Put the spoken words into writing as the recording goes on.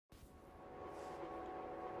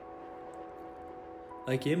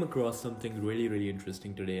I came across something really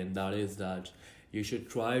interesting today, and that is that you should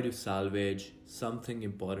try to salvage something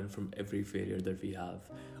important from every failure that we have.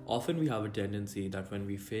 Often we have a tendency that when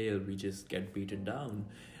we fail, we just get beaten down.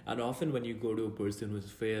 And often, when you go to a person who's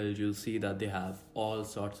failed, you'll see that they have all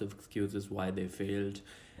sorts of excuses why they failed.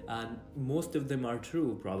 And most of them are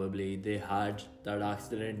true, probably. They had that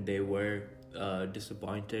accident, they were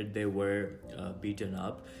disappointed, they were beaten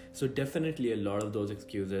up. So, definitely, a lot of those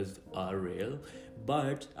excuses are real.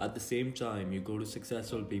 But at the same time, you go to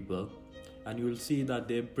successful people and you'll see that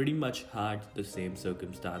they pretty much had the same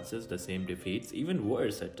circumstances, the same defeats, even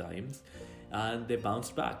worse at times, and they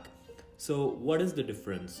bounced back. So, what is the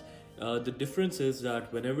difference? The difference is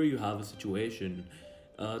that whenever you have a situation,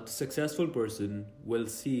 the successful person will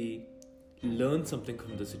learn something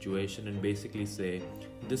from the situation and basically say,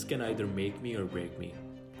 this can either make me or break me.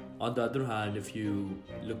 On the other hand, if you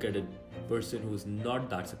look at a person who's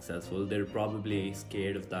not that successful, they're probably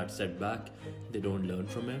scared of that setback, they don't learn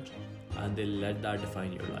from it, and they let that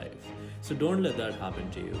define your life. So don't let that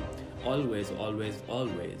happen to you. Always,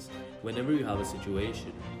 whenever you have a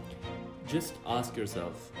situation, just ask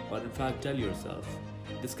yourself, or in fact tell yourself,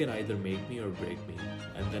 this can either make me or break me,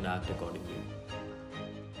 and then act accordingly.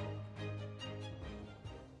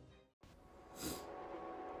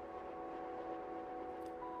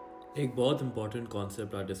 एक बहुत important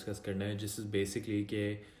concept आज discuss करना है जिस is basically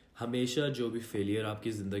कि हमेशा जो भी फेलियर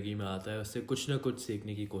आपकी ज़िंदगी में आता है उससे कुछ ना कुछ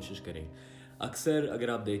सीखने की कोशिश करें। अक्सर अगर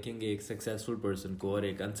आप देखेंगे एक सक्सेसफुल पर्सन को और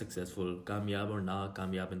एक अनसक्सेसफुल कामयाब और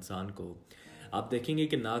नाकामयाब इंसान को, आप देखेंगे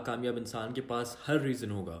कि नाकामयाब इंसान के पास हर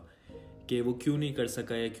रीज़न होगा कि वो क्यों नहीं कर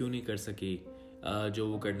सका या क्यों नहीं कर सकी जो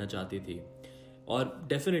वो करना चाहती थी। और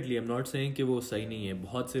definitely I am not saying कि वो सही नहीं है,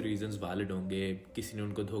 बहुत से रीजंस वैलिड होंगे, किसी ने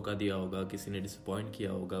उनको धोखा दिया होगा, किसी ने डिसअपॉइंट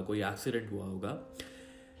किया होगा, कोई एक्सीडेंट हुआ होगा।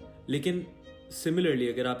 लेकिन सिमिलरली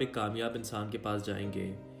अगर आप एक कामयाब इंसान के पास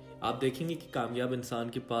जाएंगे, आप देखेंगे कि कामयाब इंसान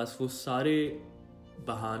के पास वो सारे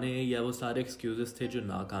बहाने या वो सारे एक्सक्यूजेस थे जो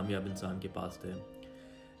नाकामयाब इंसान के पास थे,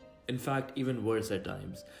 in fact even worse at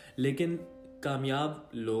times. लेकिन कामयाब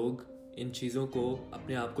लोग इन चीज़ों को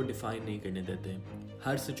अपने आप को डिफ़ाइन नहीं करने देते।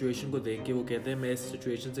 हर सिचुएशन को देख के वो कहते हैं मैं इस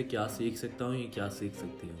सिचुएशन से क्या सीख सकता हूँ, ये क्या सीख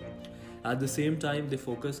सकती हूँ। At the same time they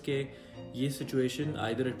focus के ये situation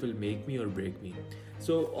either it will make me और break me.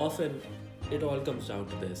 So often it all comes down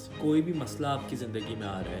to this. कोई भी मसला आपकी ज़िंदगी में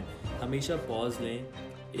आ रहा है, हमेशा पॉज लें,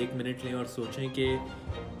 1 मिनट लें और सोचें कि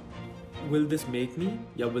विल दिस मेक मी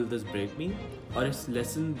या विल दिस ब्रेक मी, और इस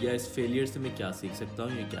लेसन या इस फेलियर से मैं क्या सीख सकता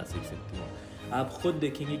हूँ, ये क्या सीख सकती हूँ। आप खुद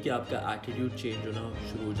देखेंगे कि आपका एटीट्यूड चेंज होना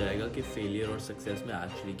शुरू हो जाएगा कि फेलियर और सक्सेस में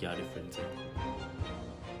एक्चुअली क्या डिफरेंस है।